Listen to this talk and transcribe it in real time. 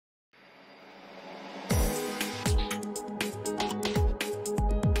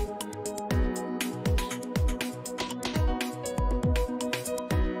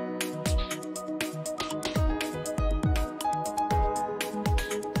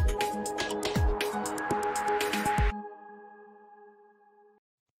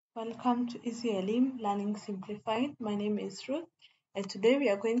Welcome to Easy Elim Learning Simplified. My name is Ruth, and today we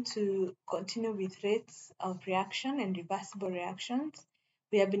are going to continue with rates of reaction and reversible reactions.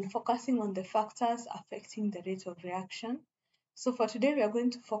 We have been focusing on the factors affecting the rate of reaction. So for today, we are going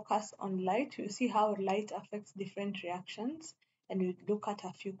to focus on light. We'll see how light affects different reactions, and we'll look at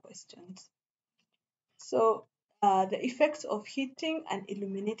a few questions. So the effects of heating and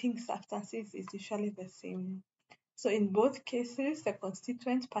illuminating substances is usually the same. So in both cases, the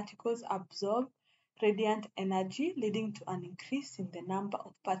constituent particles absorb radiant energy, leading to an increase in the number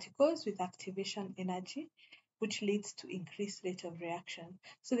of particles with activation energy, which leads to increased rate of reaction.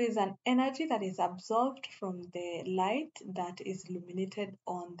 So there's an energy that is absorbed from the light that is illuminated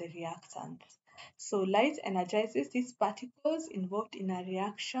on the reactant. So light energizes these particles involved in a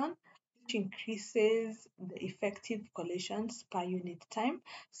reaction, which increases the effective collisions per unit time,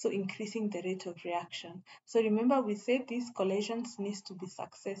 so increasing the rate of reaction. So remember, we said these collisions needs to be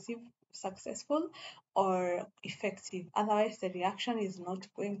successful or effective. Otherwise, the reaction is not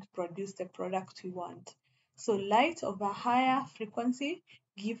going to produce the product we want. So light of a higher frequency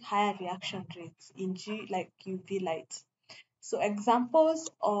give higher reaction rates in G like UV light. So examples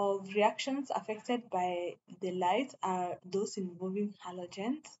of reactions affected by the light are those involving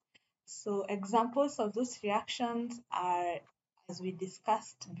halogens. So examples of those reactions are, as we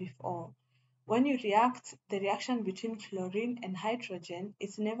discussed before, when you react, the reaction between chlorine and hydrogen, it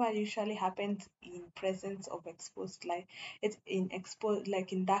never usually happens in presence of exposed light. It's in exposed,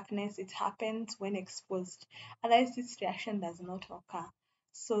 like in darkness, it happens when exposed. Otherwise, this reaction does not occur.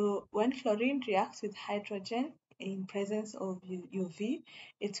 So when chlorine reacts with hydrogen in presence of UV,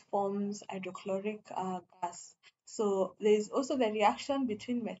 it forms hydrochloric gas. So there is also the reaction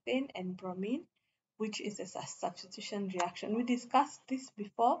between methane and bromine, which is a substitution reaction. We discussed this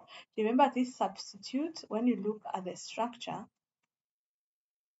before. Remember this substitute, when you look at the structure,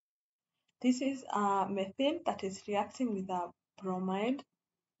 this is methane that is reacting with a bromide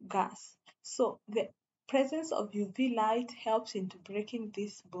gas. So the presence of UV light helps into breaking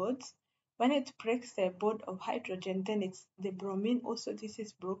these bonds. When it breaks the bond of hydrogen, then it's the bromine also, this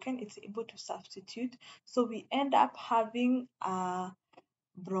is broken, it's able to substitute. So we end up having a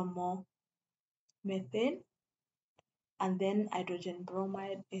bromomethane, and then hydrogen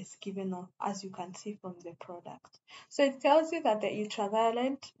bromide is given off, as you can see from the product. So it tells you that the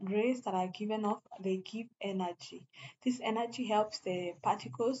ultraviolet rays that are given off, they give energy. This energy helps the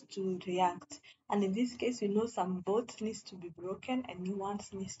particles to react. And in this case, we know some bonds needs to be broken and new ones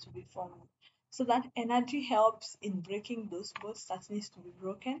needs to be formed. So that energy helps in breaking those bonds that needs to be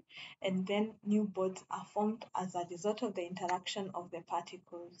broken, and then new bonds are formed as a result of the interaction of the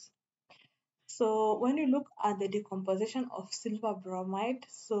particles. So when you look at the decomposition of silver bromide,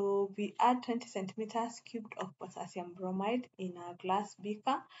 so we add 20 centimeters cubed of potassium bromide in a glass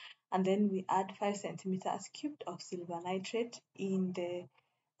beaker, and then we add 5 centimeters cubed of silver nitrate in the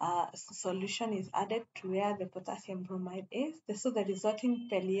solution is added to where the potassium bromide is. So the resulting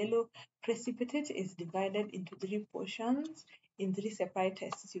pale yellow precipitate is divided into three portions in three separate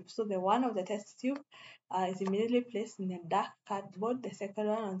test tubes. So the one of the test tube is immediately placed in a dark cardboard, the second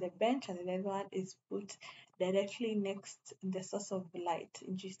one on the bench, and the third one is put directly next in the source of light,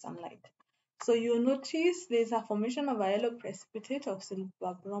 in G sunlight. So you'll notice there's a formation of a yellow precipitate of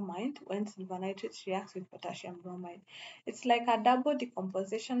silver bromide when silver nitrate reacts with potassium bromide. It's like a double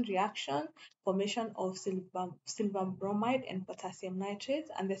decomposition reaction, formation of silver bromide and potassium nitrate,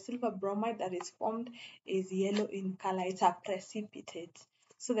 and the silver bromide that is formed is yellow in color. It's a precipitate.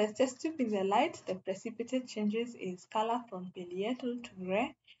 So the test tube in the light, the precipitate changes its color from pale yellow to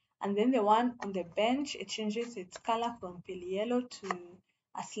gray, and then the one on the bench, it changes its color from pale yellow to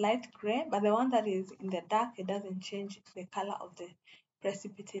a slight gray, but the one that is in the dark, it doesn't change the color of the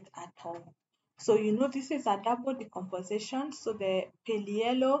precipitate at all. So you know this is a double decomposition. So the pale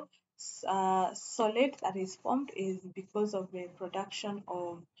yellow solid that is formed is because of the production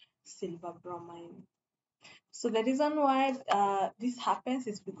of silver bromine. So the reason why this happens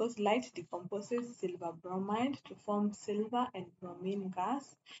is because light decomposes silver bromide to form silver and bromine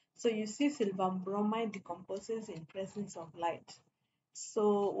gas. So you see silver bromide decomposes in presence of light.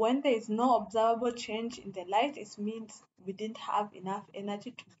 So when there is no observable change in the light, it means we didn't have enough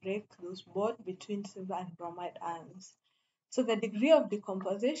energy to break those bonds between silver and bromide ions. So the degree of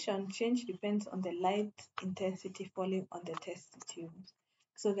decomposition change depends on the light intensity falling on the test tubes.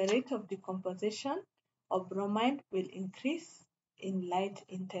 So the rate of decomposition of bromide will increase in light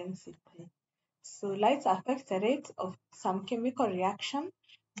intensity. So light affects the rate of some chemical reaction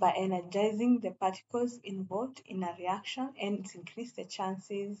by energizing the particles involved in a reaction, and it increases the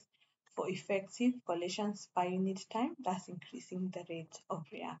chances for effective collisions per unit time, thus increasing the rate of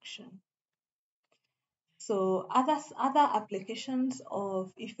reaction. So other applications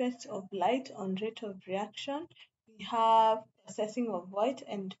of effects of light on rate of reaction, we have processing of white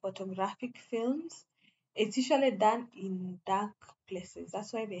and photographic films. It's usually done in dark places.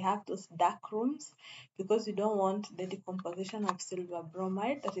 That's why they have those dark rooms, because you don't want the decomposition of silver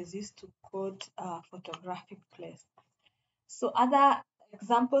bromide that is used to coat photographic plates. So other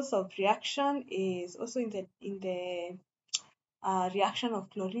examples of reaction is also in the reaction of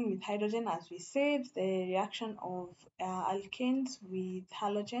chlorine with hydrogen, as we said, the reaction of alkanes with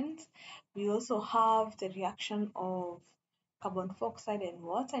halogens. We also have the reaction of carbon dioxide and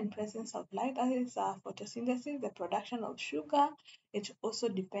water in presence of light. That is photosynthesis, the production of sugar. It also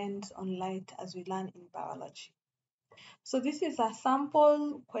depends on light, as we learn in biology. So this is a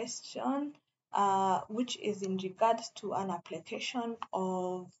sample question which is in regards to an application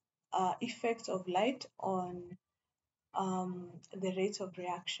of effects of light on the rate of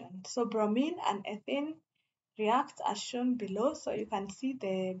reaction. So bromine and ethane react as shown below. So you can see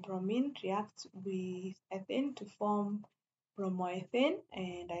the bromine reacts with ethane to form bromoethane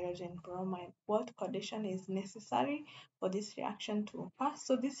and hydrogen bromide. What condition is necessary for this reaction to occur?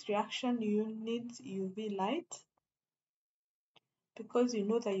 So this reaction, you need UV light, because you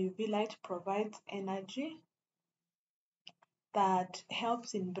know that UV light provides energy that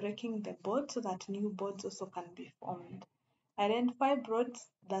helps in breaking the bond so that new bonds also can be formed. Identify bonds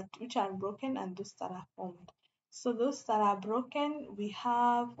that which are broken and those that are formed. So those that are broken, we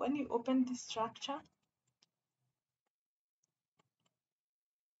have, when you open this structure,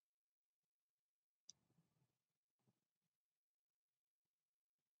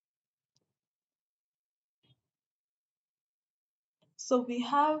 so we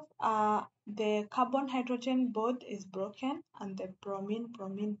have the carbon hydrogen bond is broken and the bromine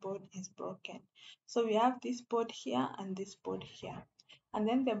bromine bond is broken. So we have this bond here and this bond here. And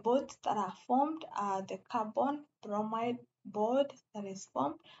then the bonds that are formed are the carbon bromide bond that is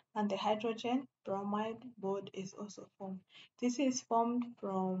formed, and the hydrogen bromide bond is also formed. This is formed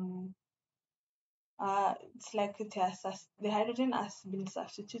from it's like the hydrogen has been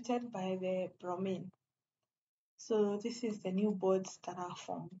substituted by the bromine. So this is the new bonds that are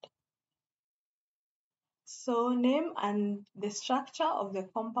formed. So name and the structure of the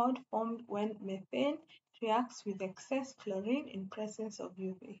compound formed when methane reacts with excess chlorine in presence of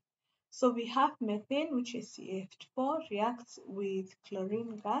UV. So we have methane, which is CH4, reacts with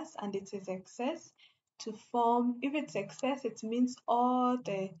chlorine gas, and it is excess to form, if it's excess, it means all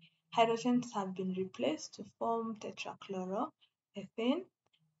the hydrogens have been replaced to form tetrachloroethane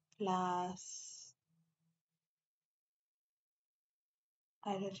plus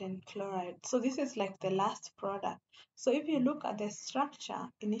hydrogen chloride. So this is like the last product. So if you look at the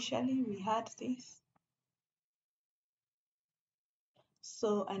structure, initially we had this.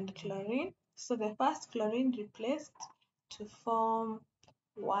 So, and chlorine. So the first chlorine replaced to form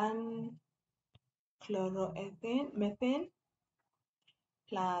one chloroethane, methane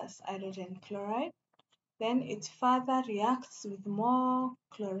plus hydrogen chloride. Then it further reacts with more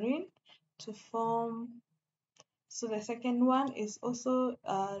chlorine to form, so the second one is also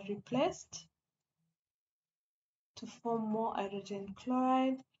replaced to form more hydrogen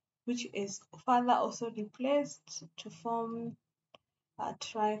chloride, which is further also replaced to form a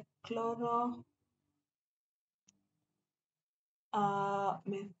trichloro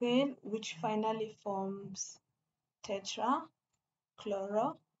methane, which finally forms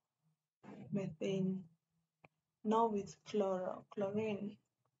tetrachloromethane, now with chlorine.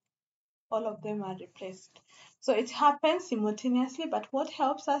 All of them are replaced. So it happens simultaneously, but what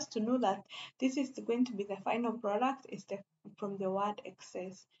helps us to know that this is going to be the final product is from the word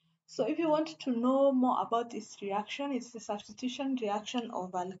excess. So if you want to know more about this reaction, it's the substitution reaction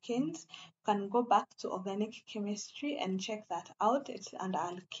of alkanes. You can go back to organic chemistry and check that out. It's under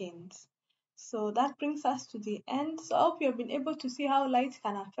alkanes. So that brings us to the end. So I hope you have been able to see how light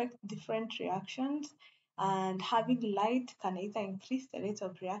can affect different reactions, and having light can either increase the rate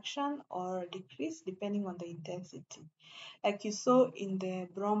of reaction or decrease depending on the intensity. Like you saw in the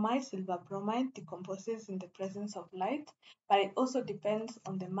bromide, silver bromide decomposes in the presence of light, but it also depends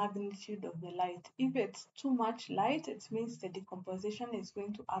on the magnitude of the light. If it's too much light, it means the decomposition is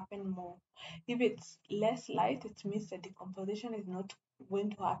going to happen more. If it's less light, it means the decomposition is not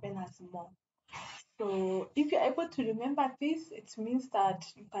going to happen as more. So if you're able to remember this, it means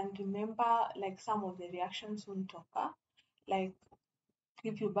that you can remember like some of the reactions won't occur. Like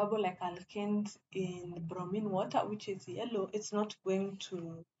if you bubble like alkanes in bromine water, which is yellow, it's not going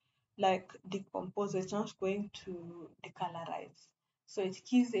to like decompose, it's not going to decolorize. So it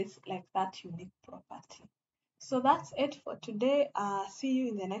gives it like that unique property. So that's it for today. See you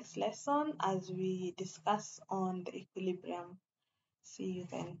in the next lesson as we discuss on the equilibrium. See you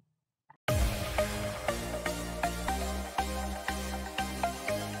then.